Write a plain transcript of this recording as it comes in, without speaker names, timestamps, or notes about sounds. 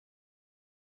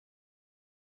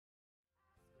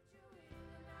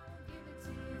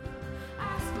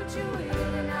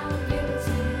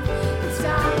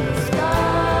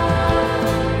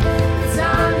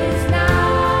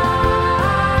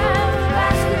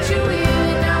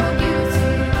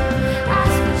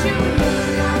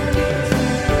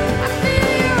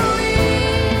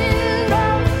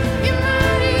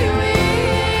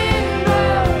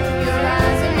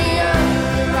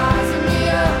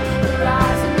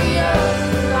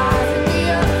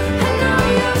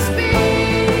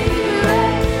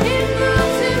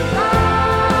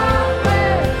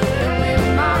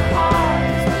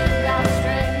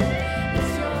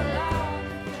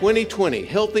2020,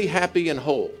 healthy, happy, and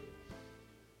whole.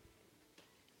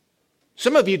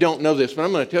 Some of you don't know this, but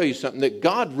I'm going to tell you something, that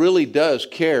God really does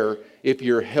care if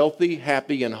you're healthy,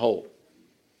 happy, and whole.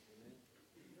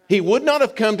 He would not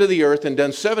have come to the earth and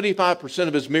done 75%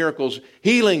 of his miracles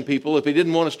healing people if he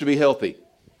didn't want us to be healthy.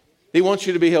 He wants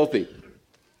you to be healthy.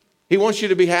 He wants you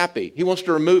to be happy. He wants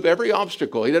to remove every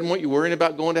obstacle. He doesn't want you worrying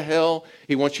about going to hell.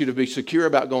 He wants you to be secure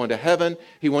about going to heaven.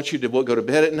 He wants you to go to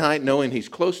bed at night knowing he's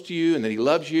close to you and that he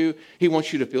loves you. He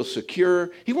wants you to feel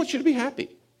secure. He wants you to be happy.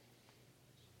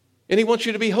 And he wants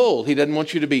you to be whole. He doesn't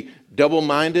want you to be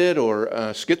double-minded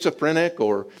or schizophrenic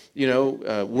or,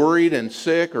 worried and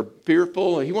sick or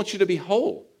fearful. He wants you to be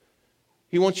whole.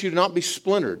 He wants you to not be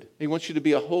splintered. He wants you to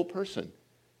be a whole person.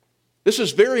 This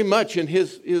is very much in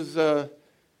his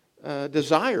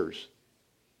desires.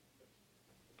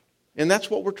 And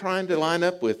that's what we're trying to line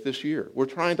up with this year. We're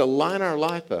trying to line our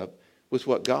life up with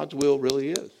what God's will really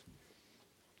is.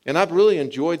 And I've really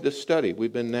enjoyed this study.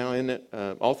 We've been now in it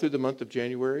all through the month of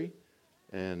January.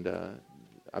 And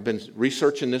I've been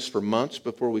researching this for months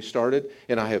before we started.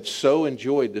 And I have so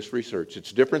enjoyed this research.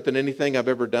 It's different than anything I've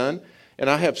ever done. And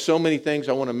I have so many things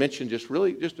I want to mention, just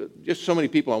so many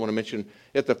people I want to mention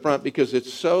at the front, because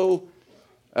it's so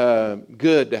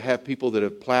good to have people that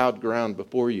have plowed ground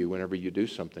before you whenever you do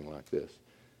something like this.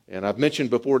 And I've mentioned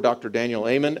before Dr. Daniel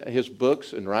Amen, his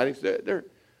books and writings.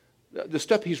 The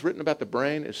stuff he's written about the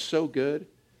brain is so good.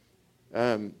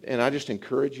 And I just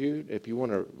encourage you, if you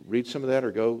want to read some of that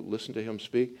or go listen to him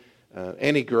speak.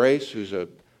 Annie Grace, who's a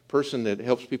person that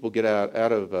helps people get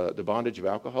out of the bondage of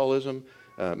alcoholism.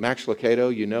 Max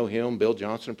Lucado, you know him. Bill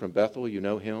Johnson from Bethel, you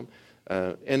know him.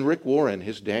 And Rick Warren,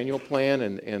 his Daniel plan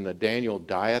and the Daniel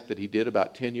diet that he did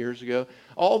about 10 years ago.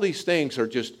 All these things are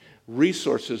just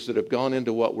resources that have gone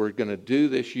into what we're going to do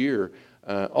this year.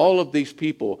 All of these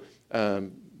people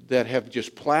that have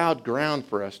just plowed ground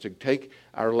for us to take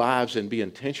our lives and be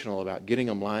intentional about getting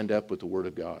them lined up with the Word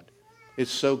of God.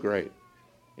 It's so great.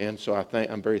 And so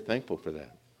I'm very thankful for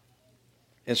that.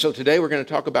 And so today we're going to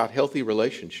talk about healthy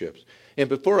relationships. And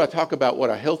before I talk about what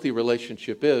a healthy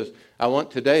relationship is, I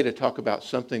want today to talk about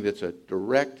something that's a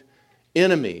direct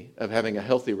enemy of having a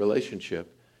healthy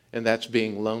relationship, and that's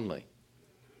being lonely.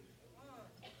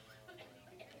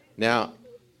 Now,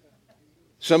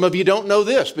 some of you don't know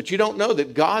this, but you don't know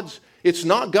that it's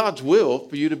not God's will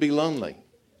for you to be lonely.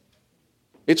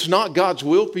 It's not God's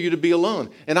will for you to be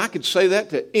alone. And I could say that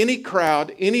to any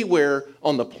crowd, anywhere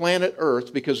on the planet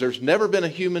Earth, because there's never been a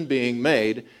human being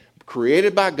made,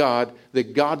 created by God,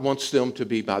 that God wants them to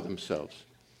be by themselves.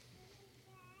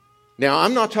 Now,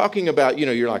 I'm not talking about,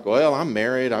 you're like, well, I'm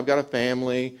married, I've got a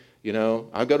family,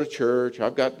 I go to church,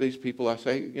 I've got these people I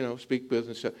say, speak with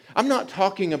and stuff. I'm not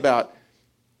talking about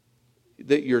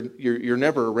that you're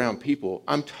never around people.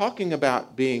 I'm talking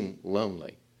about being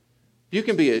lonely. You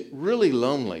can be really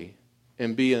lonely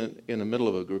and be in the middle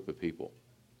of a group of people.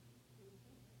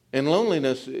 And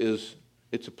loneliness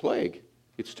it's a plague.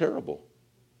 It's terrible.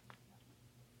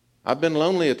 I've been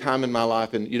lonely a time in my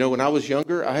life. And, when I was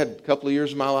younger, I had a couple of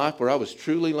years of my life where I was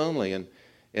truly lonely. And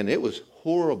it was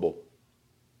horrible.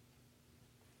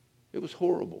 It was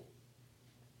horrible.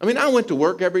 I mean, I went to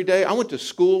work every day. I went to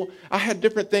school. I had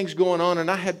different things going on, and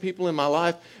I had people in my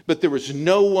life, but there was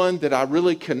no one that I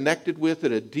really connected with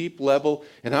at a deep level,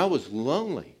 and I was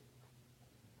lonely.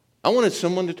 I wanted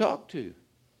someone to talk to,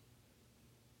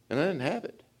 and I didn't have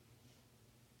it.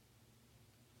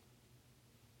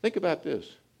 Think about this.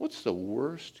 What's the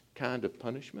worst kind of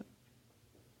punishment?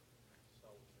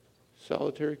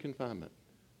 Solitary confinement.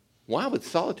 Why would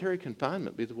solitary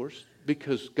confinement be the worst?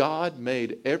 Because God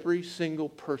made every single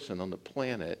person on the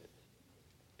planet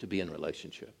to be in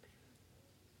relationship.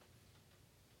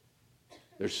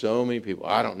 There's so many people,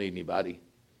 I don't need anybody.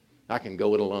 I can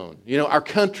go it alone. Our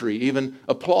country even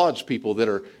applauds people that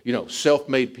are,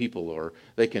 self-made people, or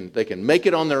they can make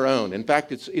it on their own. In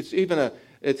fact,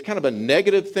 it's kind of a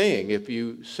negative thing if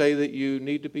you say that you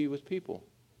need to be with people.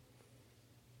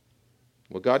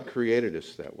 Well, God created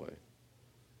us that way.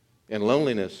 And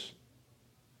loneliness,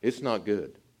 it's not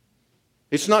good.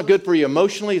 It's not good for you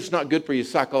emotionally. It's not good for you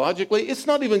psychologically. It's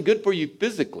not even good for you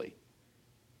physically.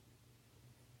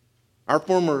 Our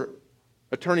former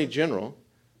Attorney General,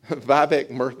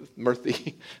 Vivek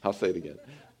Murthy, I'll say it again.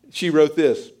 She wrote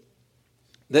this,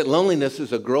 that loneliness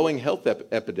is a growing health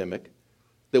epidemic,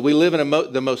 that we live in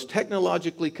the most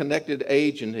technologically connected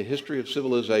age in the history of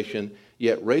civilization,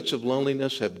 yet rates of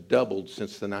loneliness have doubled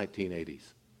since the 1980s.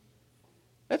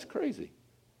 That's crazy.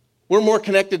 We're more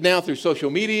connected now through social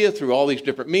media, through all these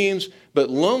different means, but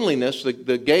loneliness,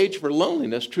 the gauge for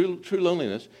loneliness, true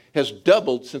loneliness, has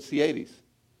doubled since the 80s.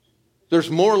 There's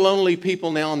more lonely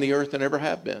people now on the earth than ever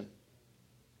have been.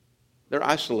 They're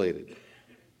isolated.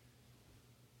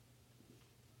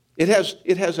 It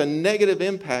has a negative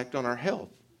impact on our health.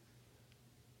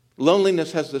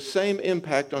 Loneliness has the same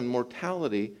impact on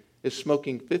mortality as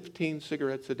smoking 15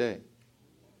 cigarettes a day.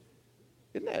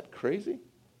 Isn't that crazy?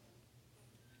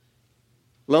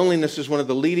 Loneliness is one of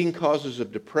the leading causes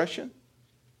of depression.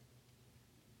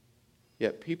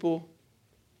 Yet people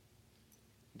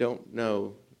don't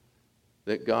know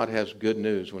that God has good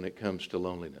news when it comes to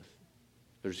loneliness.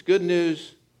 There's good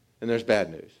news and there's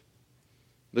bad news.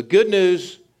 The good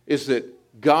news is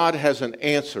that God has an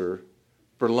answer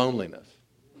for loneliness.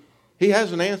 He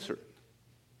has an answer.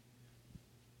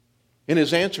 And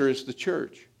his answer is the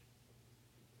church.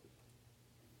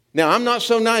 Now, I'm not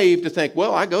so naive to think,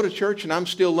 well, I go to church and I'm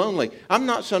still lonely. I'm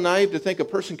not so naive to think a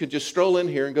person could just stroll in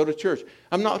here and go to church.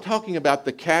 I'm not talking about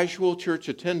the casual church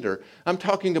attender. I'm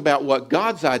talking about what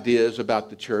God's idea is about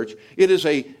the church. It is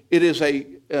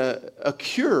a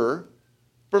cure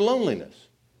for loneliness.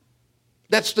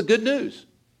 That's the good news.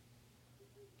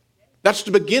 That's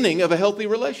the beginning of a healthy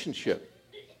relationship.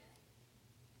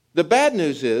 The bad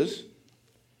news is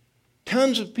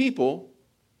tons of people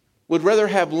would rather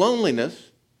have loneliness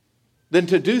than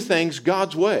to do things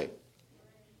God's way.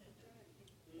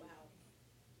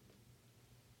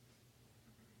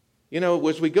 You know,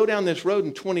 as we go down this road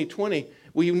in 2020,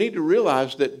 we need to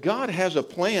realize that God has a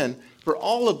plan for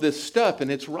all of this stuff,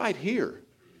 and it's right here.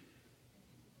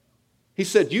 He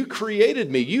said, you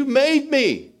created me. You made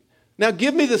me. Now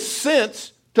give me the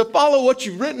sense to follow what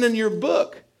you've written in your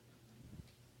book.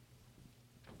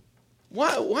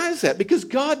 Why is that? Because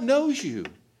God knows you.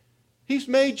 He's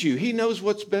made you. He knows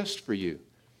what's best for you.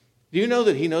 Do you know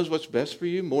that he knows what's best for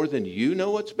you more than you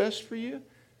know what's best for you?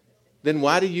 Then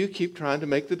why do you keep trying to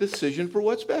make the decision for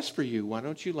what's best for you? Why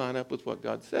don't you line up with what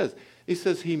God says? He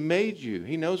says he made you.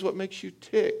 He knows what makes you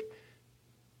tick.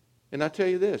 And I tell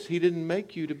you this, he didn't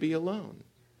make you to be alone.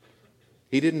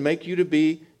 He didn't make you to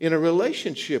be in a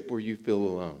relationship where you feel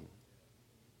alone.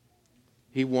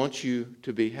 He wants you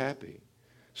to be happy.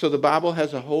 So the Bible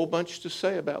has a whole bunch to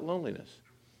say about loneliness.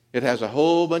 It has a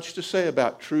whole bunch to say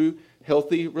about true,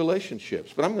 healthy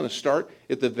relationships. But I'm going to start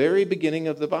at the very beginning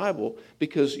of the Bible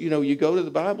because, you know, you go to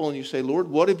the Bible and you say, Lord,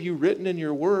 what have you written in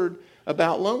your word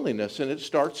about loneliness? And it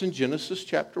starts in Genesis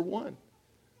chapter 1.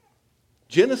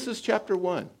 Genesis chapter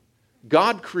 1.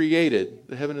 God created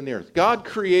the heaven and the earth. God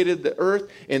created the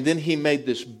earth, and then he made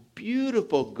this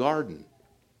beautiful garden,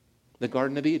 the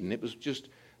Garden of Eden. It was just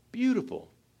beautiful,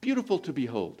 beautiful to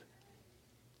behold.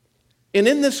 And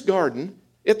in this garden,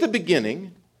 at the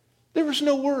beginning, there was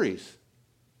no worries.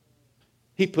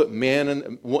 He put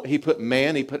he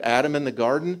put Adam in the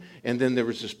garden, and then there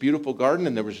was this beautiful garden,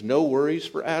 and there was no worries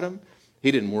for Adam.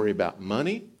 He didn't worry about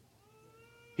money.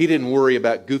 He didn't worry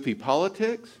about goofy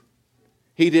politics.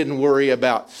 He didn't worry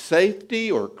about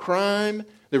safety or crime.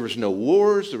 There was no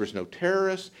wars. There was no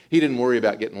terrorists. He didn't worry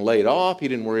about getting laid off. He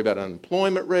didn't worry about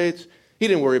unemployment rates. He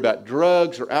didn't worry about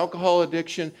drugs or alcohol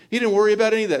addiction. He didn't worry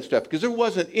about any of that stuff because there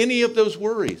wasn't any of those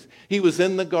worries. He was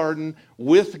in the garden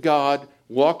with God,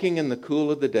 walking in the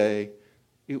cool of the day.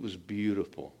 It was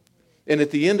beautiful. And at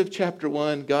the end of chapter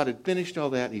 1, God had finished all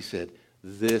that. And he said,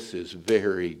 this is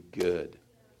very good.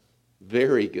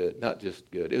 Very good. Not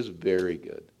just good. It was very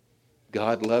good.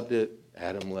 God loved it.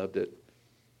 Adam loved it.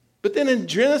 But then in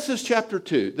Genesis chapter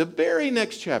 2, the very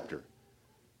next chapter,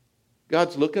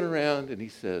 God's looking around and he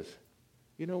says,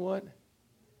 you know what?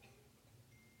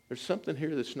 There's something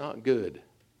here that's not good.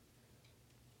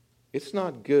 It's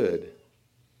not good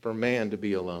for man to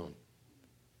be alone.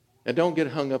 And don't get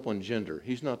hung up on gender.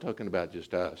 He's not talking about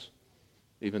just us,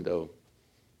 even though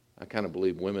I kind of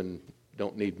believe women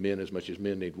don't need men as much as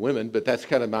men need women, but that's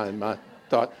kind of my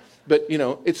thought. But, you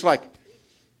know, it's like,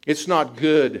 it's not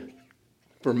good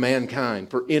for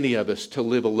mankind, for any of us to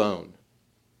live alone.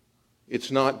 It's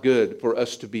not good for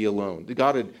us to be alone.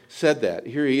 God had said that.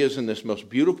 Here he is in this most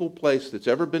beautiful place that's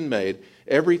ever been made.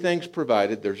 Everything's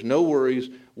provided. There's no worries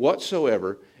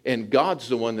whatsoever. And God's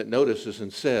the one that notices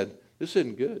and said, this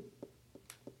isn't good.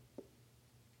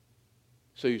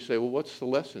 So you say, well, what's the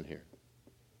lesson here?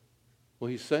 Well,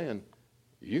 he's saying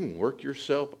you can work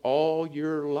yourself all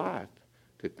your life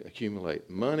to accumulate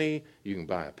money. You can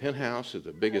buy a penthouse at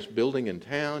the biggest building in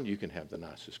town. You can have the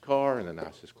nicest car and the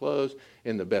nicest clothes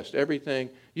and the best everything.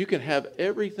 You can have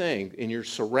everything in your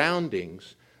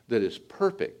surroundings that is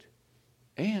perfect.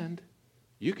 And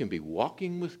you can be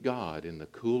walking with God in the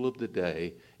cool of the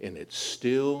day, and it's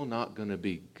still not going to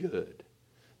be good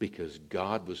because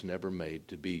God was never made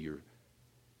to be your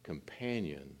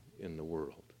companion in the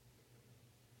world.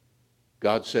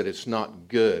 God said it's not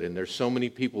good, and there's so many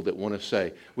people that want to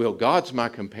say, well, God's my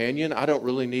companion, I don't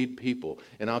really need people.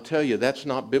 And I'll tell you, that's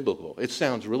not biblical. It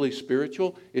sounds really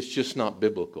spiritual, it's just not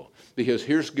biblical. Because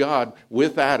here's God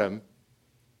with Adam,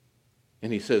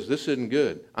 and he says, this isn't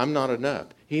good. I'm not enough.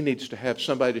 He needs to have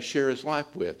somebody to share his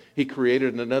life with. He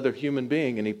created another human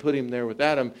being, and he put him there with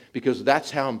Adam because that's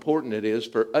how important it is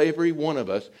for every one of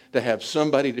us to have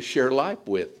somebody to share life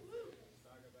with.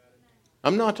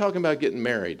 I'm not talking about getting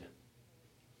married.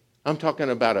 I'm talking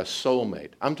about a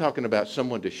soulmate. I'm talking about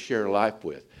someone to share life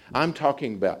with. I'm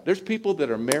talking about, there's people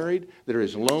that are married that are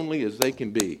as lonely as they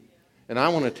can be. And I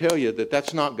want to tell you that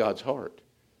that's not God's heart.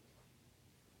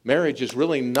 Marriage is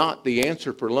really not the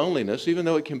answer for loneliness, even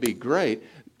though it can be great.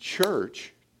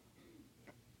 Church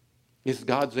is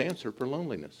God's answer for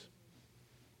loneliness.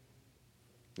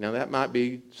 Now that might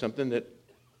be something that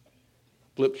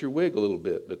flips your wig a little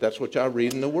bit, but that's what I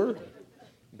read in the Word.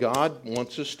 God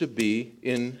wants us to be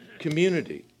in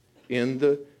community, in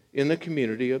the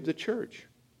community of the church.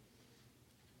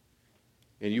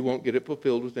 And you won't get it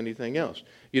fulfilled with anything else.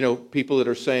 You know, people that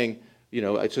are saying, you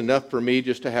know, it's enough for me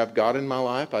just to have God in my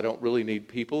life. I don't really need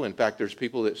people. In fact, there's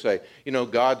people that say, you know,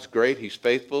 God's great. He's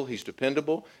faithful. He's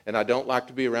dependable. And I don't like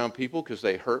to be around people because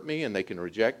they hurt me and they can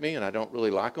reject me and I don't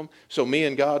really like them. So me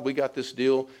and God, we got this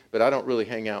deal, but I don't really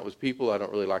hang out with people. I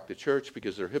don't really like the church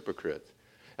because they're hypocrites.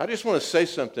 I just want to say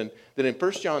something that in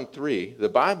 1 John 3, the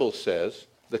Bible says,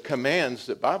 the commands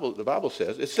that the Bible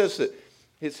says, it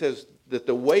says that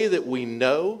the way that we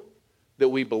know that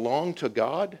we belong to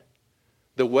God,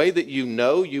 the way that you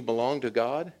know you belong to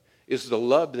God is the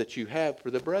love that you have for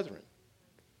the brethren.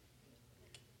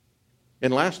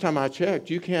 And last time I checked,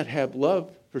 you can't have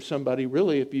love for somebody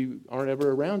really if you aren't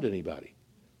ever around anybody.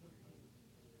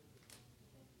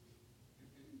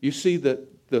 You see that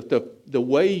the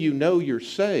way you know you're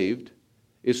saved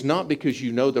is not because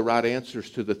you know the right answers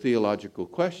to the theological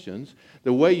questions.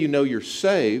 The way you know you're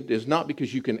saved is not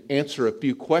because you can answer a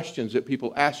few questions that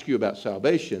people ask you about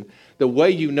salvation. The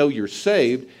way you know you're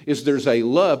saved is there's a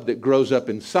love that grows up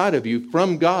inside of you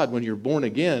from God when you're born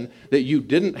again that you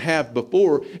didn't have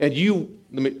before. And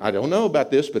I don't know about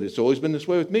this, but it's always been this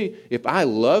way with me. If I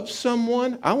love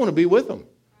someone, I want to be with them.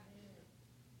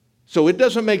 So it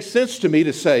doesn't make sense to me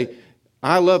to say,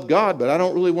 I love God, but I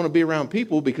don't really want to be around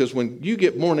people, because when you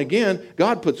get born again,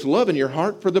 God puts love in your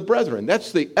heart for the brethren.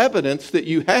 That's the evidence that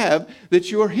you have that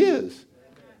you are His.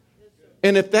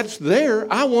 And if that's there,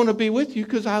 I want to be with you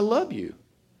because I love you.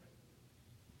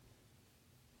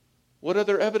 What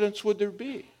other evidence would there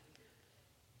be?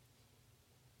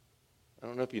 I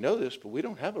don't know if you know this, but we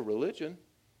don't have a religion.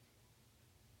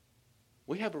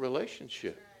 We have a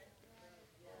relationship.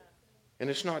 And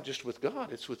it's not just with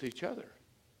God, it's with each other.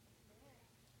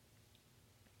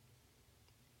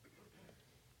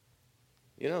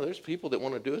 You know, there's people that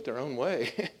want to do it their own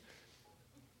way.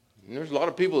 And there's a lot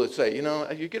of people that say, you know,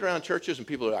 you get around churches and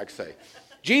people are like say,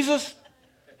 Jesus,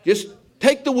 just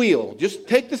take the wheel. Just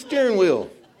take the steering wheel.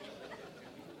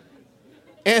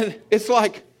 And it's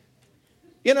like,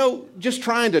 you know, just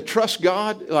trying to trust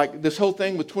God, like this whole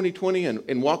thing with 2020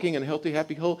 and walking in a healthy,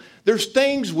 happy whole. There's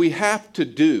things we have to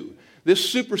do. This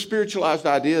super spiritualized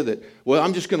idea that, well,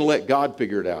 I'm just going to let God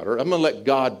figure it out, or I'm going to let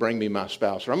God bring me my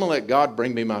spouse, or I'm going to let God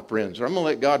bring me my friends, or I'm going to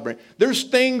let God bring... There's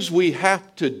things we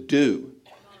have to do.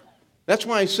 That's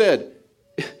why I said,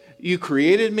 you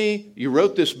created me, you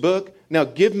wrote this book, now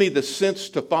give me the sense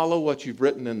to follow what you've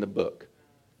written in the book.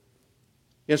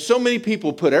 And so many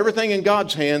people put everything in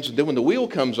God's hands, and then when the wheel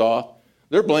comes off,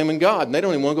 they're blaming God, and they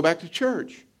don't even want to go back to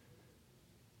church.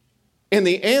 And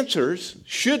the answers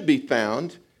should be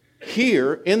found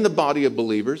here in the body of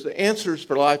believers. The answers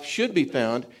for life should be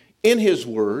found in His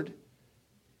Word,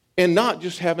 and not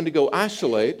just having to go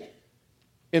isolate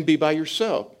and be by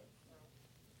yourself.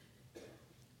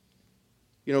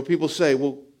 You know, people say,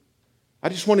 well, I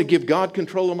just want to give God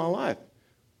control of my life.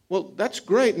 Well, that's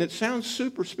great, and it sounds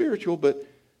super spiritual, but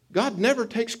God never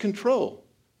takes control.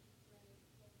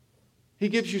 He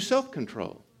gives you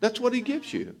self-control. That's what He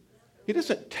gives you.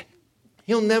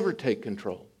 He'll never take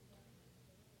control.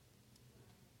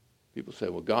 People say,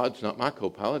 well, God's not my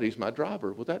co-pilot, He's my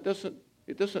driver. Well, that doesn't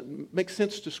It doesn't make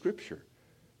sense to Scripture.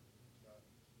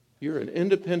 You're an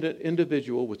independent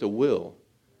individual with a will,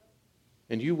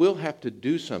 and you will have to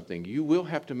do something. You will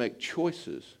have to make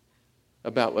choices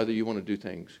about whether you want to do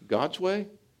things God's way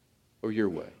or your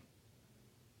way.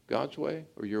 God's way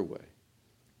or your way.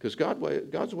 Because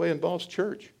God's way involves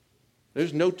church.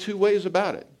 There's no two ways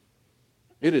about it.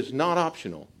 It is not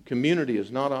optional. Community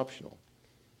is not optional.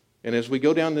 And as we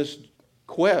go down this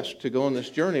quest to go on this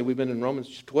journey, we've been in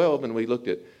Romans 12, and we looked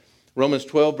at Romans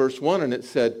 12, verse 1, and it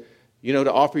said,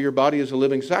 to offer your body as a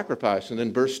living sacrifice. And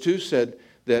then verse 2 said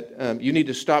that you need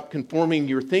to stop conforming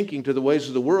your thinking to the ways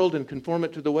of the world and conform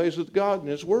it to the ways of God and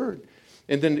His Word.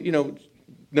 And then,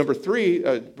 number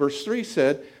 3, verse 3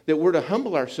 said that we're to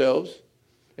humble ourselves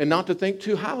and not to think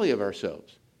too highly of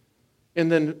ourselves. And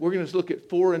then we're going to look at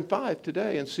 4 and 5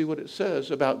 today and see what it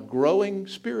says about growing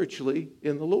spiritually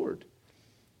in the Lord.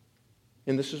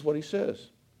 And this is what he says.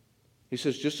 He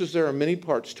says, just as there are many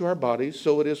parts to our bodies,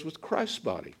 so it is with Christ's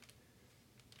body.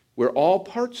 We're all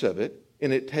parts of it,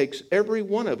 and it takes every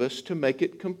one of us to make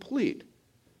it complete.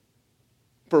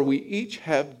 For we each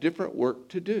have different work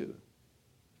to do.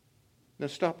 Now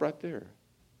stop right there.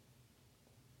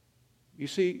 You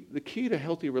see, the key to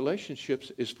healthy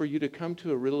relationships is for you to come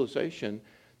to a realization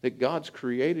that God's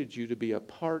created you to be a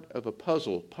part of a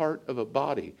puzzle, part of a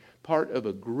body, part of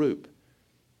a group,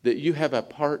 that you have a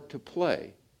part to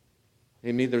play.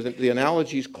 I mean, the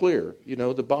analogy is clear.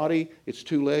 The body, it's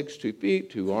 2 legs, 2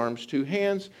 feet, 2 arms, 2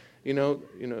 hands.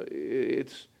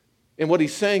 It's, and what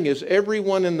he's saying is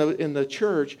everyone in the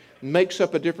church makes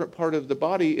up a different part of the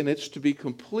body, and it's to be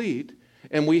complete.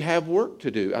 And we have work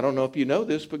to do. I don't know if you know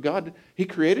this, but God, He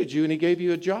created you and He gave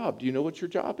you a job. Do you know what your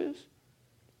job is?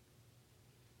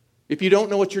 If you don't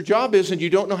know what your job is and you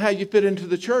don't know how you fit into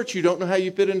the church, you don't know how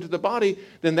you fit into the body,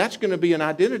 then that's going to be an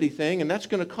identity thing, and that's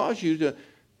going to cause you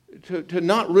to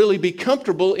not really be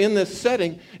comfortable in this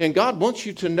setting. And God wants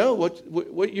you to know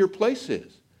what your place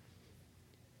is.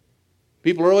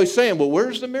 People are always saying, well,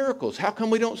 where's the miracles? How come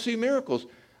we don't see miracles?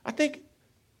 I think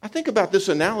about this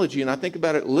analogy, and I think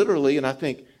about it literally, and I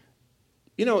think,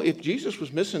 if Jesus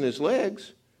was missing his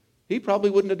legs, he probably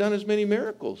wouldn't have done as many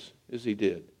miracles as he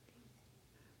did.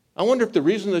 I wonder if the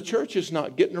reason the church is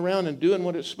not getting around and doing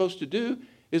what it's supposed to do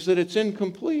is that it's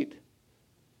incomplete.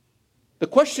 The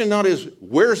question not is,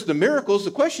 where's the miracles?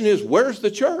 The question is, where's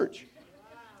the church?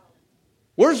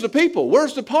 Where's the people?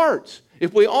 Where's the parts?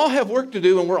 If we all have work to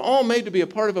do and we're all made to be a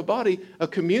part of a body, a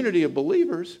community of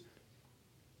believers,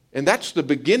 and that's the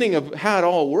beginning of how it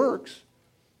all works,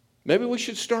 maybe we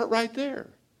should start right there.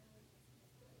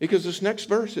 Because this next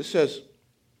verse, it says,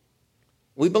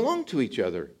 we belong to each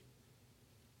other.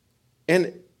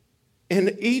 And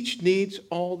each needs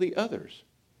all the others.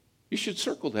 You should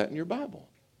circle that in your Bible.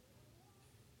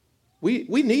 We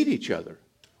need each other.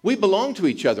 We belong to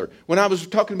each other. When I was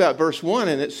talking about verse 1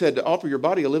 and it said to offer your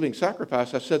body a living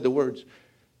sacrifice, I said the words,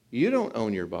 you don't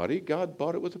own your body. God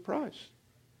bought it with a price.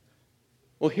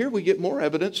 Well, here we get more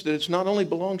evidence that it not only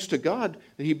belongs to God,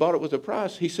 that He bought it with a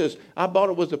price. He says, I bought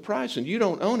it with a price and you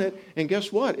don't own it. And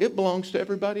guess what? It belongs to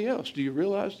everybody else. Do you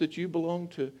realize that you belong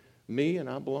to me and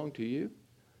I belong to you?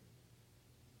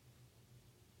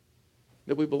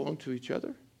 That we belong to each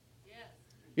other?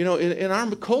 Yes. In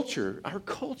our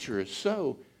culture is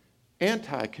so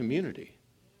anti-community.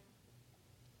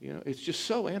 It's just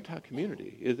so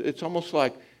anti-community. It's almost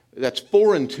like that's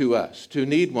foreign to us to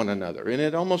need one another. And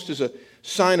it almost is a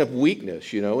sign of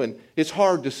weakness, and it's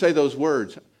hard to say those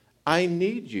words. I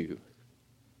need you.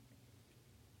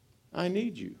 I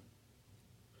need you.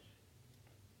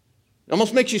 It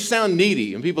almost makes you sound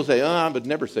needy. And people say, I would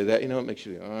never say that. It makes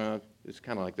you, it's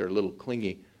kind of like they're a little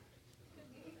clingy.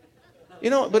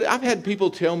 But I've had people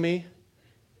tell me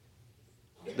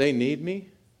they need me.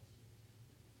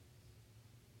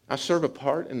 I serve a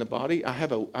part in the body. I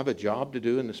have a job to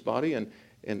do in this body. And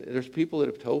there's people that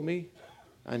have told me,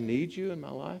 I need you in my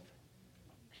life.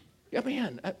 Yeah,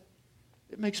 man,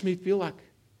 it makes me feel like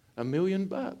 $1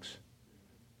 million.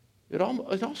 It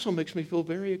also makes me feel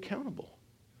very accountable.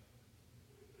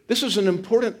 This is an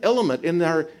important element in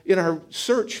our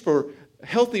search for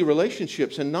healthy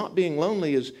relationships, and not being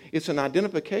lonely it's an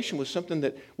identification with something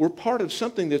that we're part of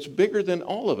something that's bigger than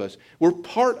all of us. We're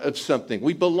part of something.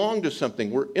 We belong to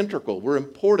something. We're integral. We're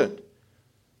important.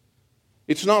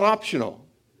 It's not optional,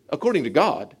 according to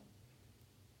God.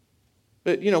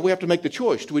 But, we have to make the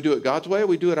choice. Do we do it God's way or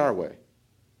we do it our way?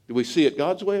 Do we see it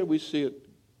God's way or we see it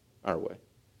our way?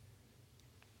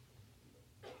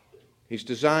 He's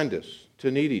designed us to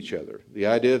need each other. The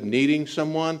idea of needing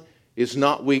someone is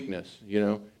not weakness,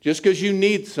 Just because you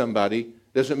need somebody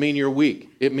doesn't mean you're weak.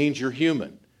 It means you're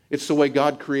human. It's the way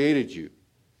God created you.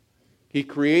 He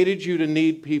created you to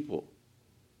need people.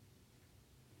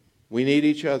 We need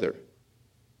each other.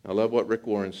 I love what Rick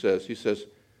Warren says. He says,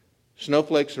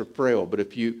 snowflakes are frail, but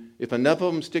if enough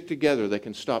of them stick together, they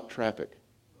can stop traffic.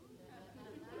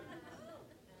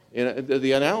 And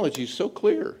the analogy is so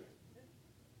clear.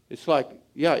 It's like,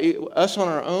 us on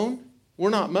our own, we're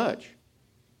not much.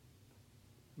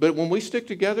 But when we stick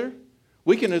together,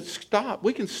 we can stop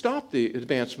the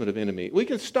advancement of enemy. We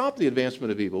can stop the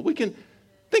advancement of evil. We can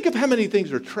think of how many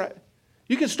things are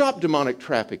you can stop demonic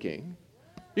trafficking.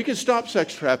 You can stop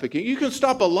sex trafficking. You can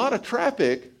stop a lot of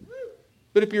traffic.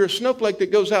 But if you're a snowflake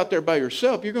that goes out there by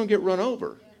yourself, you're going to get run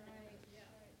over.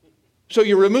 So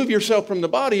you remove yourself from the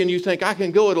body and you think, I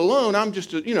can go it alone. I'm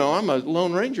a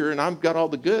lone ranger and I've got all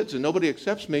the goods and nobody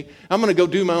accepts me. I'm going to go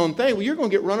do my own thing. Well, you're going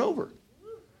to get run over.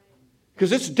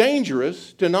 Because it's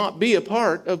dangerous to not be a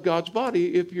part of God's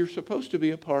body if you're supposed to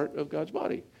be a part of God's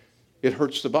body. It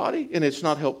hurts the body and it's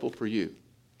not helpful for you.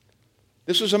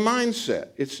 This is a mindset.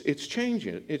 It's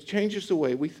changing. It changes the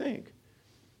way we think.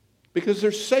 Because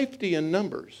there's safety in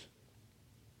numbers.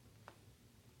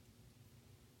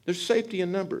 There's safety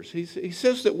in numbers. He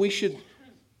says that we should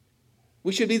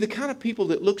be the kind of people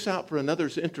that looks out for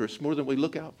another's interests more than we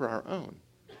look out for our own.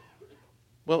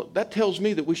 Well, that tells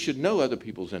me that we should know other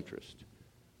people's interests.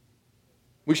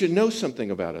 We should know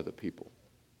something about other people.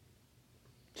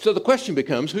 So the question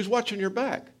becomes, who's watching your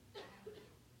back?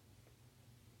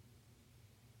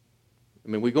 I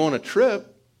mean, we go on a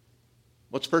trip.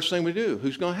 What's the first thing we do?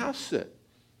 Who's going to house sit?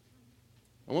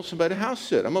 I want somebody to house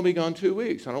sit. I'm going to be gone 2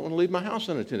 weeks. I don't want to leave my house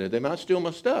unattended. They might steal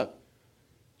my stuff.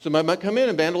 Somebody might come in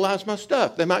and vandalize my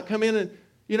stuff. They might come in and,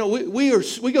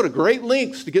 we go to great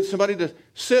lengths to get somebody to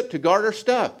sit to guard our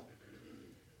stuff.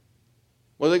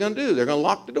 What are they going to do? They're going to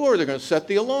lock the door. They're going to set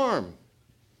the alarm.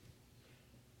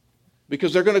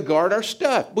 Because they're going to guard our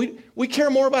stuff. We care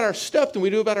more about our stuff than we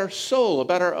do about our soul,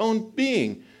 about our own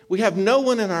being. We have no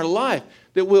one in our life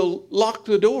that will lock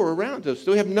the door around us.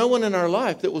 We have no one in our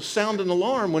life that will sound an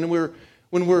alarm when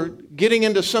we're getting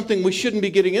into something we shouldn't be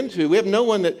getting into. We have no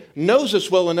one that knows us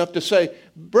well enough to say,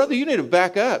 brother, you need to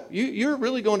back up. You're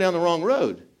really going down the wrong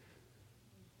road.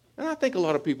 And I think a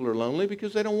lot of people are lonely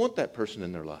because they don't want that person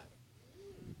in their life.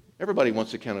 Everybody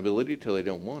wants accountability until they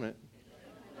don't want it.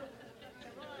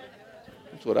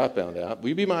 That's what I found out. Will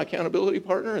you be my accountability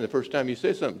partner? And the first time you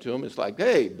say something to them, it's like,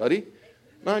 hey, buddy,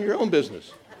 mind your own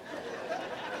business.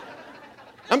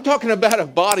 I'm talking about a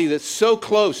body that's so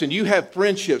close and you have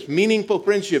friendships, meaningful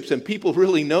friendships, and people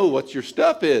really know what your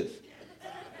stuff is.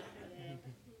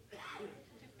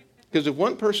 Because if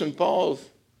one person falls,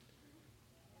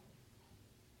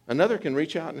 another can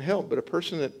reach out and help, but a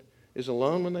person that is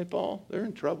alone when they fall, they're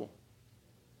in trouble.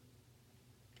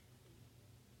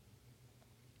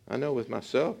 I know with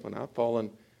myself, when I've fallen,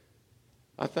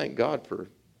 I thank God for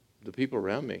the people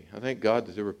around me. I thank God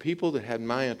that there were people that had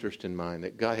my interest in mind,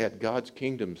 that God had God's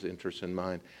kingdom's interest in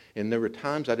mind. And there were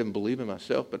times I didn't believe in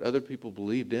myself, but other people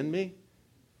believed in me.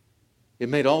 It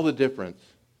made all the difference.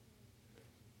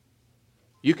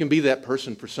 You can be that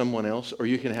person for someone else, or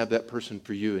you can have that person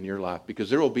for you in your life, because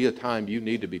there will be a time you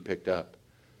need to be picked up,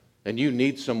 and you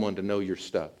need someone to know your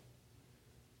stuff.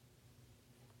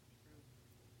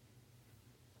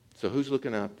 So who's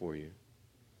looking out for you?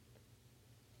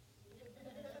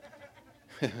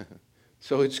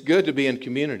 So it's good to be in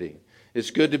community. It's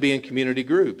good to be in community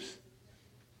groups.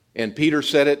 And Peter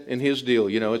said it in his deal.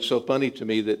 It's so funny to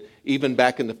me that even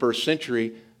back in the first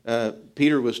century,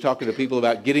 Peter was talking to people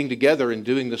about getting together and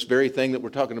doing this very thing that we're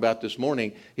talking about this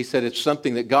morning. He said it's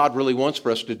something that God really wants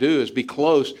for us to do, is be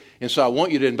close. And so I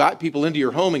want you to invite people into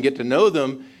your home and get to know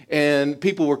them. And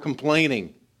people were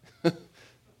complaining.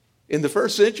 In the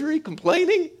first century,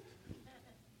 complaining?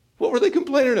 What were they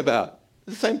complaining about?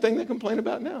 The same thing they complain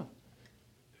about now.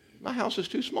 My house is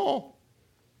too small.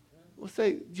 Well,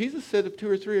 Jesus said if 2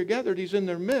 or 3 are gathered, he's in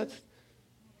their midst.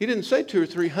 He didn't say 200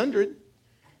 or 300.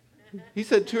 He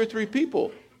said 2 or 3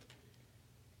 people.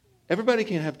 Everybody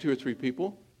can't have 2 or 3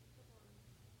 people.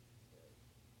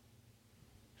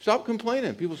 Stop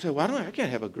complaining. People say, well, I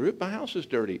can't have a group. My house is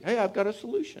dirty. Hey, I've got a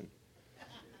solution.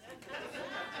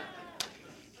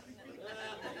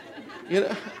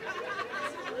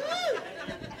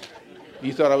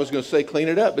 You thought I was going to say clean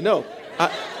it up, but no.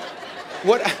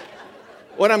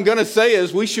 What I'm going to say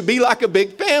is we should be like a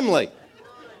big family.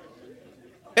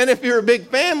 And if you're a big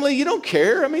family, you don't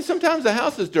care. I mean, sometimes the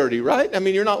house is dirty, right? I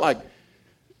mean, you're not like,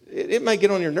 it may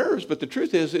get on your nerves, but the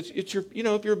truth is, it's your,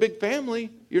 if you're a big family,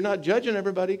 you're not judging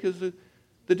everybody because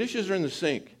the dishes are in the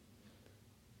sink.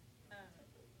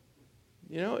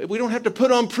 We don't have to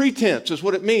put on pretense is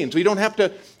what it means. We don't have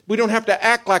to We don't have to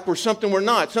act like we're something we're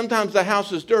not. Sometimes the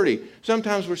house is dirty.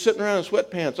 Sometimes we're sitting around in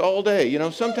sweatpants all day. You know,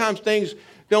 sometimes things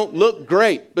don't look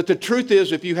great. But the truth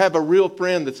is, if you have a real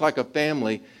friend that's like a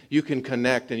family, you can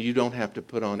connect and you don't have to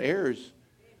put on airs.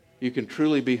 You can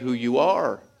truly be who you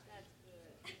are.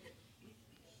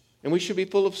 And we should be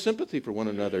full of sympathy for one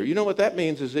another. You know what that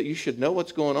means is that you should know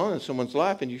what's going on in someone's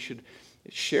life and you should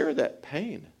share that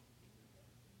pain.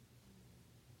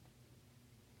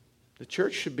 The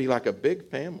church should be like a big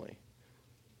family.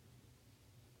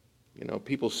 You know,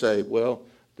 people say, well,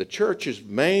 the church's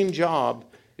main job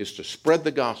is to spread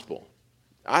the gospel.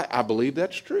 I believe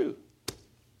that's true.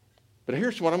 But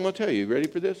here's what I'm going to tell you. You ready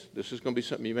for this? This is going to be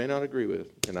something you may not agree with.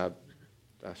 And I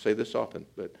say this often,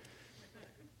 but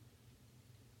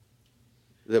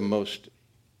the most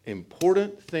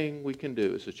important thing we can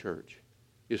do as a church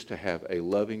is to have a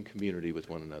loving community with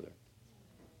one another.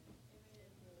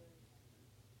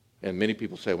 And many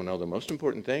people say, well, no, the most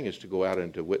important thing is to go out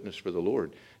and to witness for the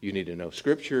Lord. You need to know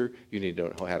Scripture. You need to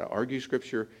know how to argue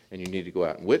Scripture. And you need to go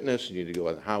out and witness. You need to go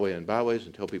out on the highway and byways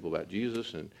and tell people about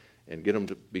Jesus and get them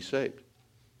to be saved.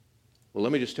 Well,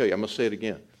 let me just tell you, I'm going to say it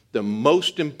again. The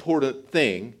most important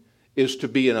thing is to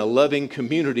be in a loving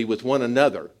community with one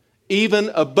another, even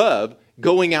above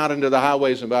going out into the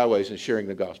highways and byways and sharing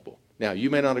the gospel. Now, you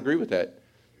may not agree with that,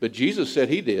 but Jesus said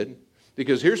he did.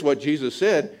 Because here's what Jesus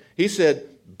said. He said,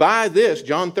 by this,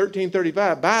 John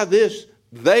 13:35, by this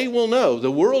they will know, the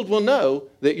world will know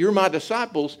that you're my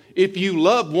disciples if you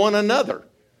love one another.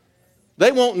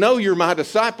 They won't know you're my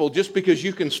disciple just because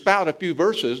you can spout a few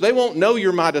verses. They won't know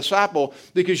you're my disciple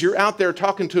because you're out there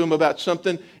talking to them about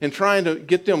something and trying to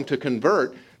get them to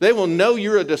convert. They will know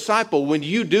you're a disciple when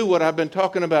you do what I've been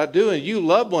talking about doing. You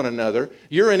love one another,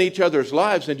 you're in each other's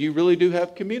lives, and you really do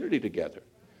have community together.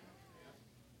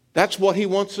 That's what he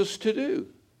wants us to do.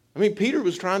 I mean, Peter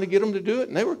was trying to get them to do it,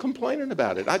 and they were complaining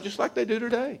about it, just like they do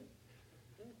today.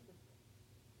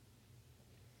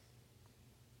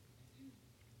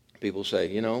 People say,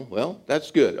 you know, well,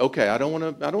 that's good. Okay, I don't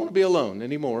want to be alone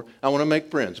anymore. I want to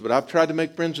make friends. But I've tried to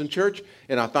make friends in church,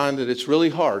 and I find that it's really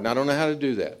hard, and I don't know how to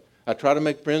do that. I try to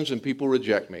make friends, and people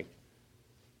reject me.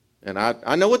 And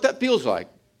I know what that feels like.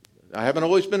 I haven't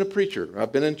always been a preacher.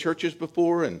 I've been in churches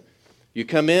before, and you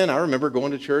come in. I remember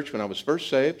going to church when I was first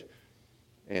saved.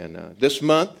 And this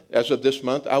month, as of this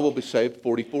month, I will be saved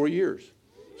 44 years.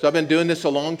 So I've been doing this a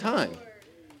long time.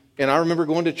 And I remember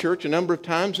going to church a number of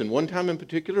times, and one time in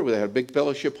particular where they had a big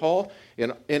fellowship hall.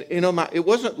 And you know, it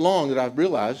wasn't long that I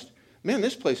realized, man,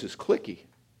 this place is cliquey.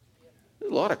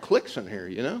 There's a lot of cliques in here,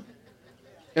 you know.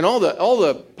 And all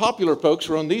the popular folks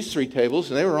were on these three tables,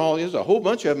 and there's a whole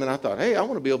bunch of them. And I thought, hey, I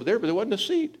want to be over there, but there wasn't a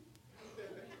seat.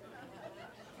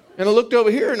 And I looked over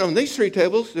here, and on these three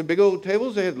tables, the big old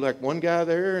tables, they had like one guy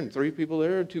there and three people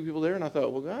there and two people there. And I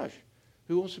thought, well, gosh,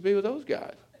 who wants to be with those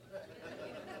guys?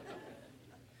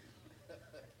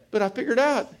 But I figured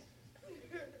out,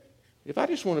 if I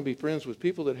just want to be friends with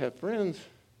people that have friends,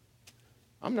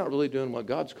 I'm not really doing what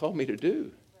God's called me to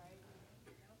do.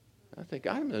 I think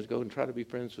I'm going to go and try to be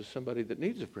friends with somebody that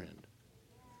needs a friend.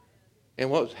 And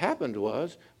what happened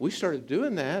was we started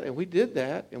doing that, and we did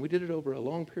that, and we did it over a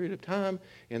long period of time,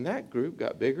 and that group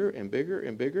got bigger and bigger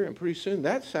and bigger, and pretty soon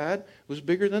that side was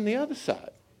bigger than the other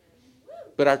side.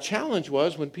 But our challenge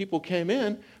was when people came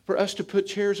in for us to put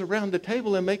chairs around the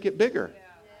table and make it bigger.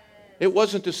 It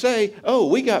wasn't to say, oh,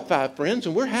 we got 5 friends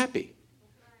and we're happy.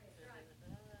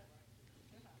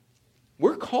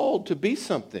 We're called to be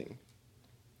something,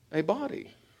 a body.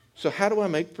 So how do I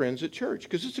make friends at church?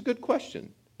 Because it's a good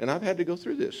question. And I've had to go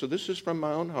through this. So this is from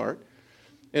my own heart.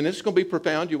 And this is going to be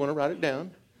profound. You want to write it down.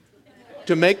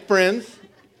 To make friends,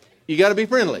 you got to be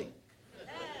friendly.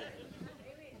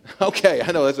 Okay,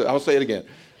 I know. I'll say it again.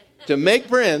 To make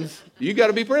friends, you got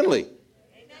to be friendly.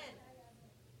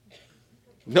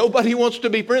 Nobody wants to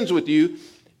be friends with you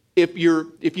if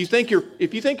you think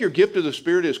your gift of the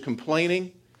Spirit is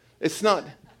complaining. It's not.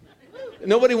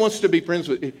 Nobody wants to be friends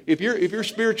with you. If your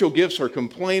spiritual gifts are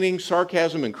complaining,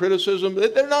 sarcasm, and criticism,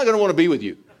 they're not going to want to be with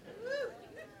you.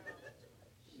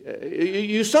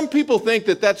 Some people think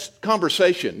that that's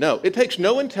conversation. No, it takes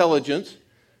no intelligence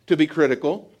to be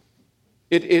critical.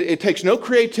 It takes no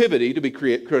creativity to be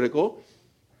critical.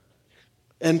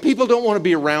 And people don't want to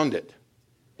be around it.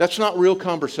 That's not real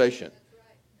conversation.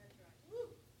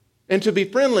 And to be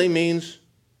friendly means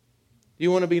you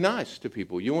want to be nice to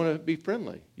people. You want to be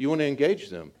friendly. You want to engage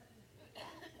them.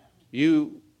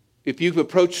 If you've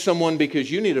approached someone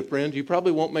because you need a friend, you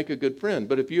probably won't make a good friend.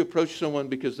 But if you approach someone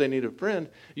because they need a friend,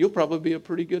 you'll probably be a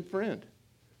pretty good friend.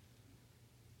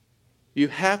 You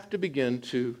have to begin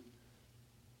to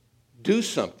do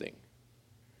something.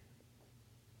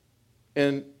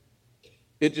 And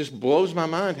It just blows my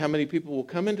mind how many people will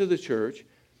come into the church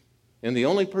and the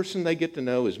only person they get to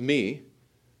know is me.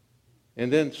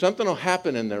 And then something will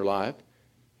happen in their life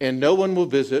and no one will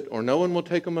visit or no one will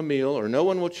take them a meal or no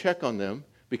one will check on them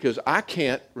because I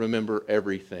can't remember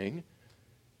everything.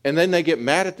 And then they get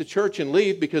mad at the church and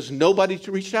leave because nobody's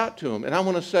reached out to them. And I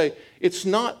want to say, it's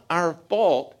not our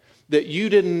fault that you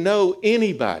didn't know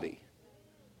anybody.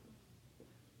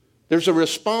 There's a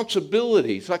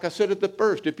responsibility. It's like I said at the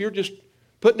first. If you're just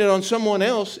putting it on someone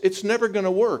else, it's never going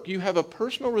to work. You have a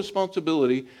personal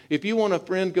responsibility. If you want a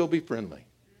friend, go be friendly.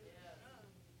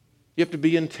 You have to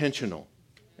be intentional.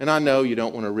 And I know you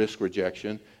don't want to risk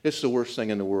rejection. It's the worst thing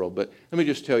in the world. But let me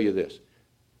just tell you this.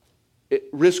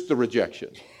 Risk the rejection.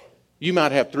 You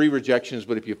might have 3 rejections,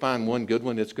 but if you find one good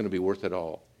one, it's going to be worth it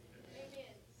all.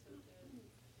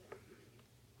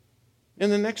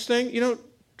 And the next thing,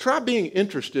 try being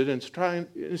interested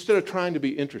instead of trying to be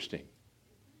interesting.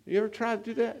 You ever try to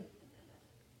do that?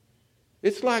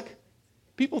 It's like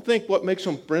people think what makes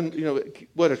them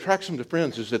what attracts them to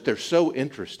friends is that they're so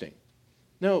interesting.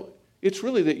 No, it's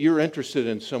really that you're interested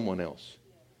in someone else.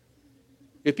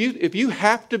 If you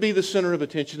have to be the center of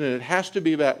attention and it has to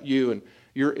be about you and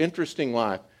your interesting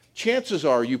life, chances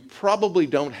are you probably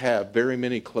don't have very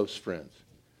many close friends.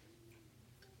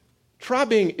 Try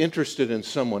being interested in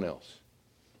someone else.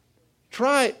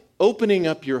 Try opening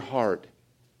up your heart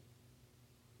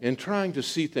and trying to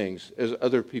see things as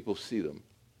other people see them.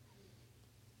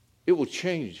 It will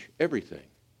change everything.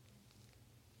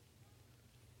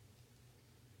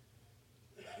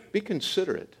 Be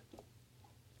considerate.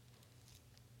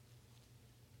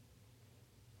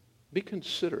 Be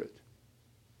considerate.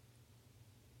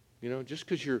 Just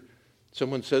because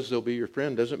someone says they'll be your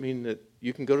friend doesn't mean that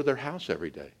you can go to their house every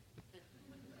day.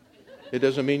 It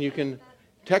doesn't mean you can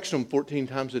text them 14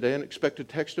 times a day and expect to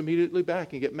text immediately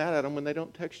back and get mad at them when they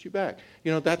don't text you back.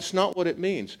 That's not what it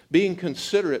means. Being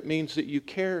considerate means that you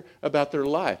care about their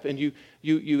life and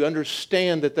you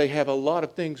understand that they have a lot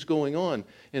of things going on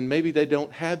and maybe they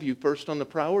don't have you first on the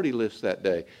priority list that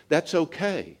day. That's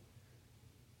okay.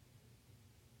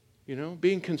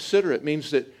 Being considerate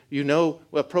means that you know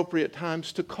appropriate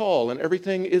times to call and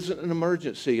everything isn't an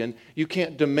emergency and you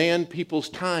can't demand people's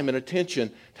time and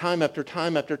attention time after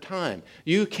time after time.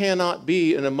 You cannot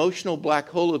be an emotional black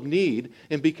hole of need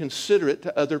and be considerate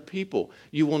to other people.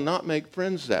 You will not make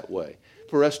friends that way.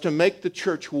 For us to make the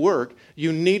church work,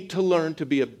 you need to learn to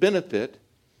be a benefit,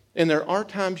 and there are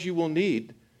times you will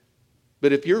need.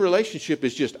 But if your relationship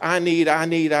is just, I need,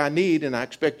 and I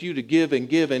expect you to give and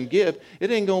give and give,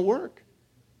 it ain't going to work.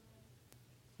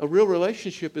 A real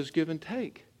relationship is give and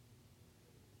take.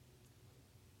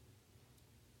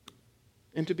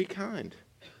 And to be kind.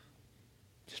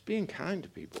 Just being kind to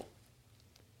people.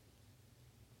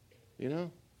 Be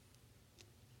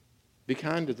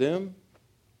kind to them.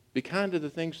 Be kind to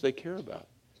the things they care about.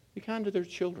 Be kind to their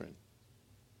children.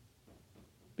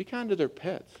 Be kind to their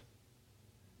pets.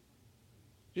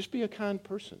 Just be a kind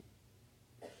person.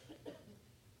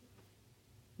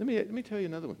 Let me tell you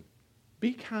another one.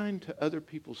 Be kind to other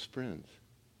people's friends.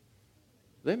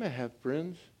 They may have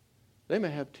friends. They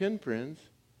may have 10 friends,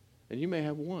 and you may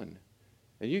have 1.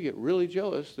 And you get really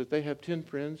jealous that they have 10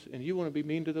 friends, and you want to be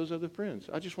mean to those other friends.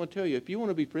 I just want to tell you, if you want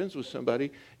to be friends with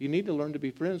somebody, you need to learn to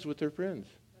be friends with their friends.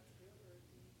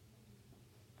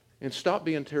 And stop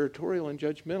being territorial and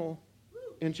judgmental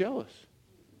and jealous.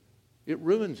 It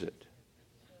ruins it.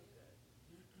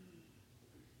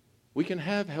 We can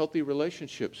have healthy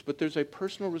relationships, but there's a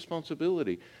personal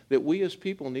responsibility that we as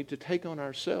people need to take on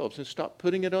ourselves and stop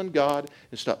putting it on God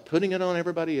and stop putting it on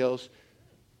everybody else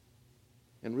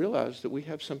and realize that we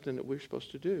have something that we're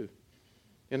supposed to do.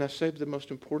 And I saved the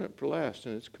most important for last,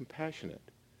 and it's compassionate.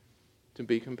 To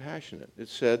be compassionate. It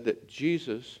said that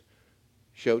Jesus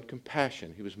showed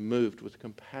compassion. He was moved with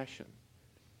compassion.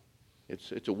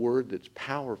 It's a word that's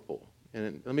powerful.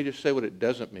 And let me just say what it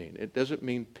doesn't mean. It doesn't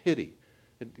mean pity.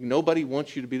 Nobody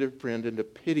wants you to be their friend and to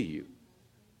pity you.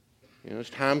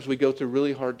 There's times we go through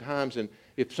really hard times, and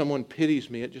if someone pities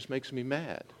me, it just makes me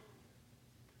mad.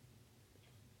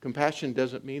 Compassion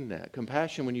doesn't mean that.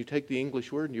 Compassion, when you take the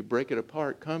English word and you break it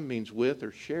apart, come means with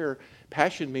or share.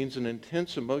 Passion means an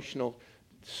intense emotional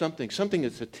something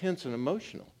that's intense and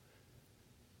emotional.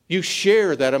 You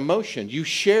share that emotion. You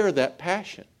share that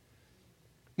passion.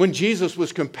 When Jesus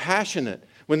was compassionate,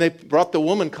 when they brought the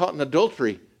woman caught in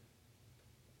adultery,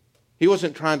 he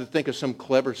wasn't trying to think of some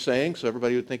clever saying so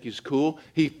everybody would think he's cool.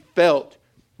 He felt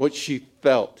what she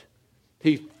felt.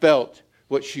 He felt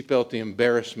what she felt, the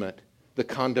embarrassment, the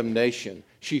condemnation.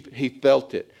 He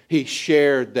felt it. He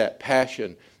shared that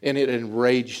passion, and it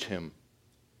enraged him.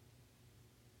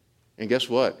 And guess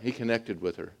what? He connected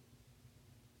with her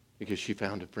because she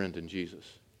found a friend in Jesus.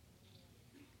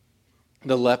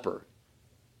 The leper,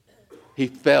 he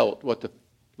felt what the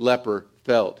leper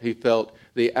felt. He felt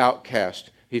the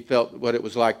outcast. He felt what it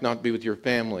was like not to be with your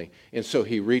family. And so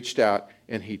he reached out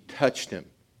and he touched him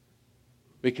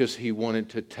because he wanted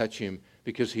to touch him,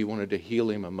 because he wanted to heal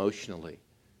him emotionally,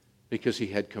 because he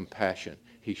had compassion.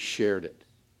 He shared it.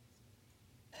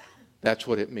 That's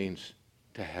what it means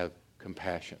to have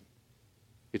compassion.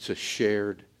 It's a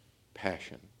shared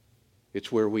passion.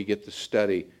 It's where we get the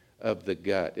study of the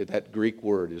gut. That Greek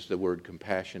word is the word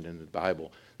compassion in the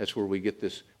Bible. That's where we get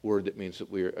this word that means that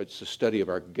it's the study of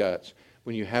our guts.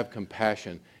 When you have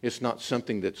compassion, it's not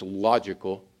something that's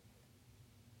logical.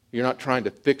 You're not trying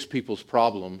to fix people's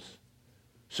problems.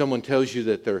 Someone tells you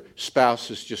that their spouse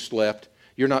has just left.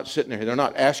 You're not sitting there. They're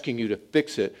not asking you to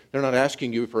fix it. They're not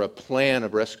asking you for a plan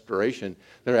of restoration.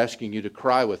 They're asking you to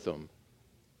cry with them.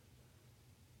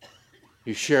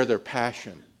 You share their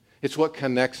passion. It's what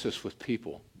connects us with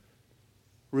people.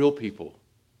 Real people.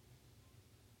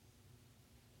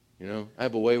 You know, I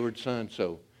have a wayward son,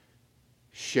 so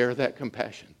share that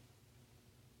compassion.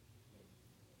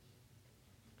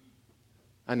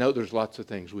 I know there's lots of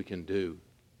things we can do.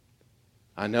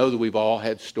 I know that we've all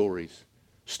had stories.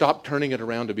 Stop turning it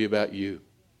around to be about you.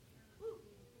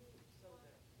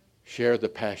 Share the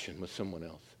passion with someone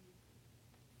else.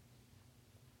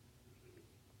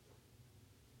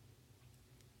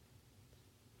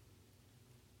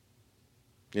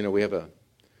 You know, we have a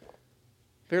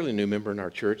fairly new member in our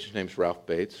church. His name's Ralph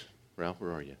Bates. Ralph,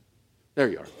 where are you? There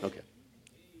you are. Okay.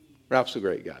 Ralph's a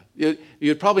great guy.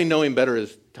 You'd probably know him better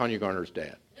as Tanya Garner's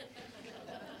dad.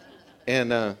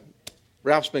 And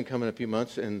Ralph's been coming a few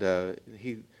months, and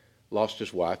he lost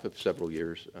his wife of several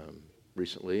years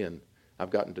recently, and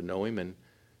I've gotten to know him, and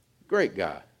great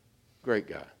guy,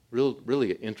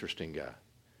 really an interesting guy.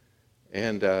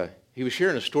 And he was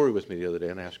sharing a story with me the other day,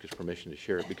 and I asked his permission to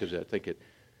share it because I think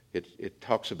it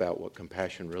talks about what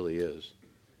compassion really is.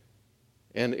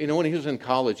 And, you know, when he was in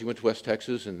college, he went to West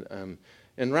Texas, and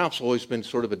Ralph's always been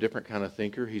sort of a different kind of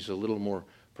thinker. He's a little more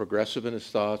progressive in his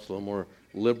thoughts, a little more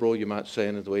liberal, you might say,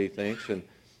 in the way he thinks.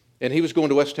 And he was going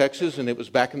to West Texas, and it was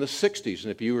back in the 60s.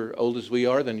 And if you were old as we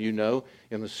are, then you know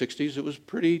in the 60s it was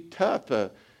pretty tough.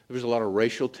 There was a lot of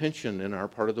racial tension in our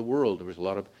part of the world. There was a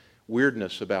lot of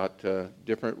weirdness about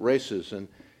different races.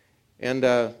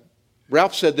 And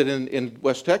Ralph said that in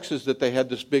West Texas that they had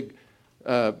this big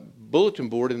bulletin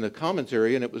board in the commons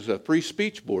area, and it was a free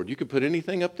speech board. You could put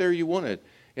anything up there you wanted.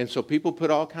 And so people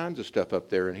put all kinds of stuff up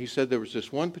there. And he said there was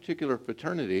this one particular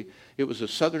fraternity. It was a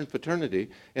Southern fraternity,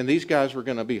 and these guys were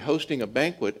going to be hosting a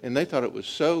banquet, and they thought it was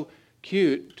so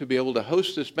cute to be able to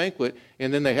host this banquet.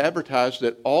 And then they advertised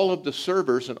that all of the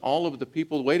servers and all of the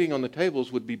people waiting on the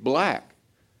tables would be black.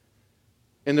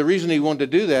 And the reason he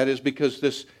wanted to do that is because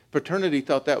this fraternity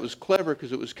thought that was clever,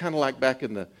 because it was kind of like back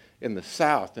in the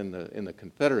South in the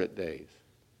Confederate days.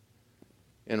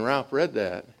 And Ralph read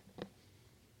that,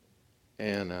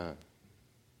 and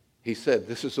he said,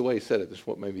 this is the way he said it. This is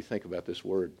what made me think about this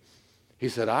word. He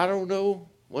said, I don't know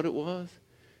what it was.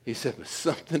 He said, but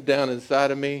something down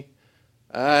inside of me,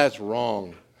 that's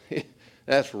wrong.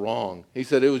 That's wrong. He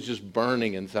said, it was just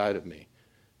burning inside of me.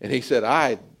 And he said,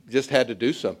 I just had to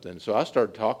do something. So I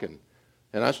started talking.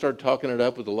 And I started talking it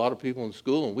up with a lot of people in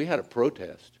school, and we had a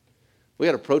protest. We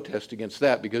had a protest against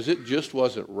that because it just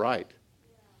wasn't right.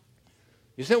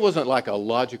 You see, it wasn't like a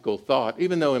logical thought,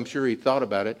 even though I'm sure he thought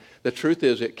about it. The truth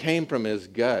is, it came from his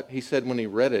gut. He said when he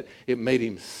read it, it made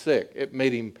him sick. It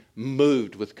made him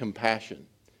moved with compassion.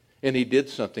 And he did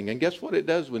something. And guess what it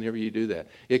does whenever you do that?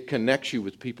 It connects you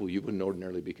with people you wouldn't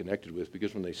ordinarily be connected with,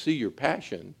 because when they see your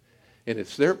passion, and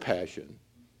it's their passion,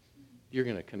 you're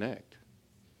going to connect.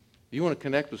 If you want to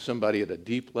connect with somebody at a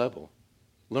deep level,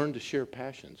 learn to share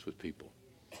passions with people.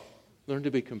 Learn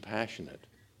to be compassionate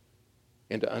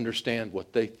and to understand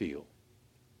what they feel.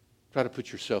 Try to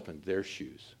put yourself in their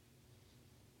shoes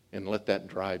and let that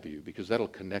drive you, because that'll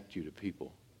connect you to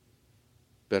people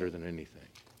better than anything.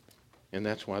 And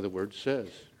that's why the Word says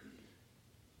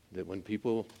that when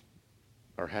people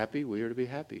are happy, we are to be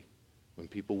happy. When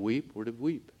people weep, we're to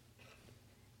weep.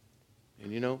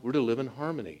 And, you know, we're to live in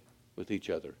harmony with each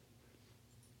other.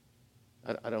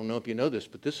 I don't know if you know this,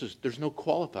 but there's no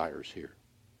qualifiers here.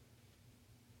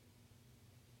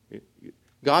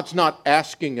 God's not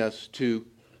asking us to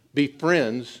be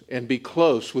friends and be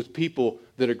close with people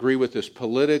that agree with us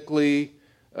politically,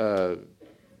 whatever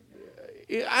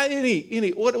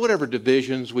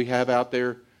divisions we have out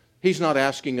there. He's not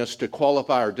asking us to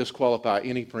qualify or disqualify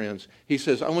any friends. He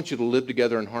says, I want you to live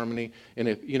together in harmony. And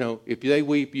if they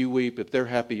weep, you weep. If they're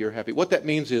happy, you're happy. What that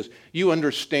means is you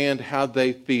understand how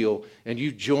they feel and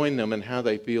you join them in how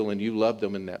they feel and you love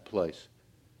them in that place.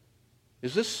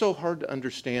 Is this so hard to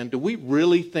understand? Do we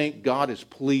really think God is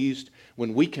pleased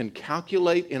when we can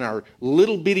calculate in our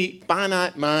little bitty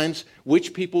finite minds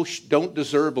which people don't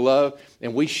deserve love,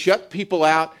 and we shut people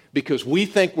out because we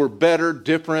think we're better,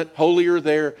 different, holier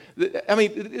there? I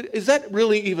mean, is that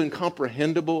really even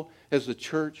comprehensible as the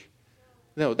church?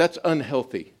 No, that's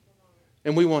unhealthy.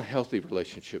 And we want healthy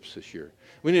relationships this year.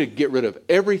 We need to get rid of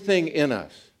everything in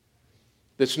us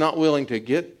that's not willing to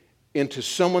get into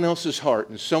someone else's heart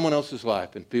and someone else's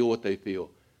life and feel what they feel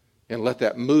and let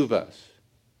that move us.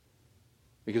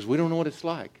 Because we don't know what it's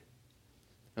like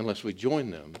unless we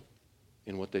join them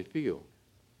in what they feel.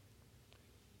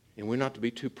 And we're not to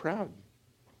be too proud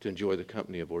to enjoy the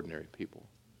company of ordinary people.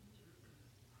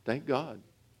 Thank God.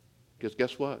 Because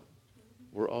guess what?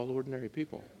 We're all ordinary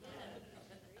people.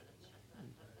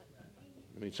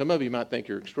 I mean, some of you might think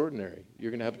you're extraordinary.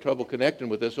 You're going to have trouble connecting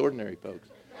with us ordinary folks.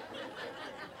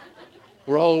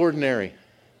 We're all ordinary,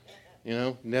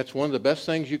 and that's one of the best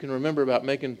things you can remember about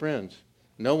making friends.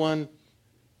 No one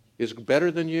is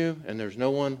better than you, and there's no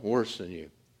one worse than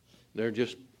you. They're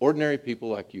just ordinary people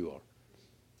like you are.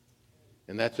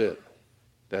 And that's it.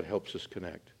 That helps us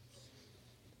connect.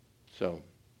 So,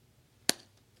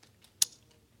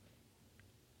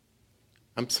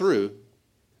 I'm through,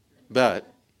 but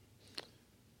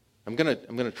I'm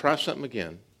gonna try something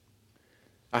again.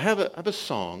 I have a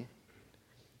song.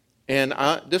 And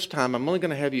this time, I'm only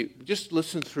going to have you just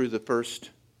listen through the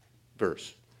first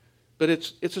verse. But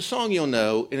it's a song you'll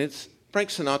know, and it's Frank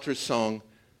Sinatra's song,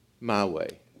 My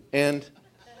Way. And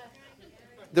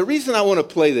the reason I want to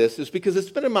play this is because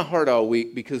it's been in my heart all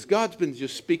week, because God's been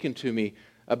just speaking to me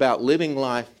about living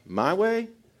life my way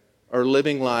or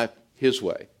living life His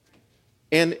way.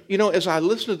 And, as I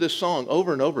listened to this song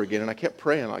over and over again, and I kept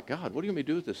praying, like, God, what do you want me to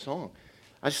do with this song?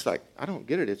 I don't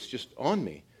get it. It's just on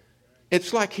me.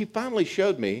 It's like He finally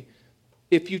showed me,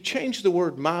 if you change the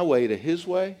word my way to His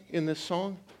way in this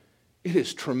song, it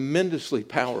is tremendously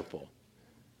powerful.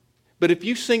 But if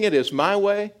you sing it as my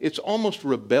way, it's almost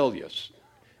rebellious.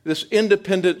 This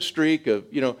independent streak of,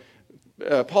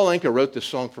 Paul Anka wrote this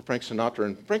song for Frank Sinatra,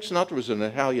 and Frank Sinatra was an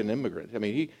Italian immigrant. I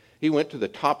mean, he went to the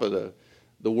top of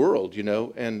the world,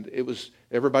 and it was,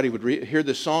 everybody would hear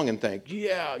this song and think,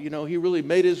 yeah, he really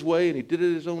made his way and he did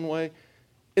it his own way.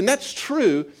 And that's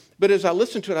true, but as I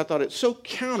listened to it, I thought it's so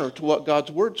counter to what God's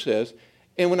Word says.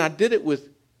 And when I did it with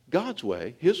God's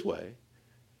way, His way,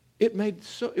 it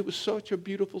was such a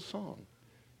beautiful song.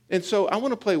 And so I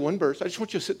want to play one verse. I just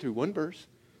want you to sit through one verse.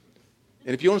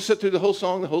 And if you want to sit through the whole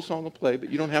song will play,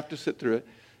 but you don't have to sit through it.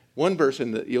 One verse,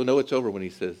 and you'll know it's over when He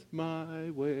says, my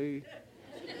way.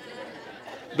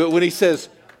 But when He says,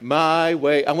 my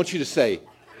way, I want you to say,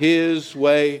 His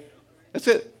way. That's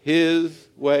it. His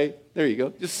way. There you go.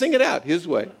 Just sing it out. His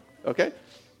way. Okay?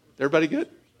 Everybody good?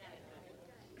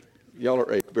 Y'all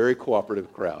are a very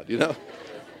cooperative crowd,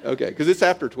 Okay, because it's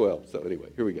after 12. So anyway,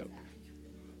 here we go.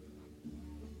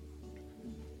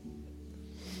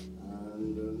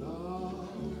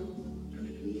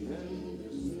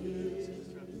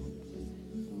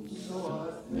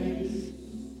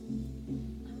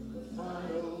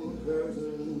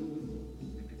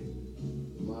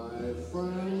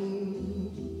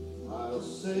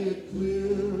 Say it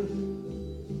clear,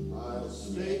 I'll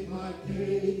state my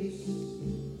case,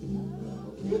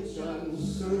 of which I'm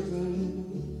certain.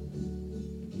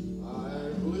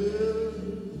 I've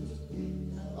lived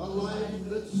a life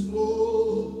that's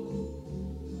full.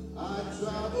 I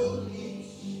traveled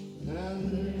each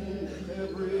and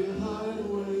every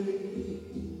highway,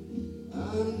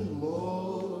 and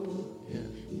more,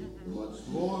 much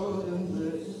more than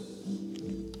this,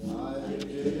 I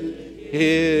did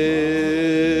His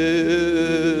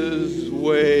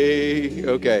way.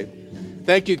 Okay.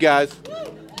 Thank you, guys.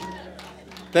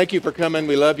 Thank you for coming.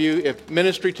 We love you. If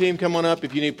ministry team, come on up.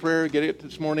 If you need prayer, get it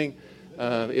this morning.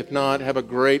 If not, have a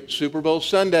great Super Bowl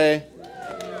Sunday.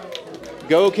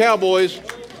 Go Cowboys.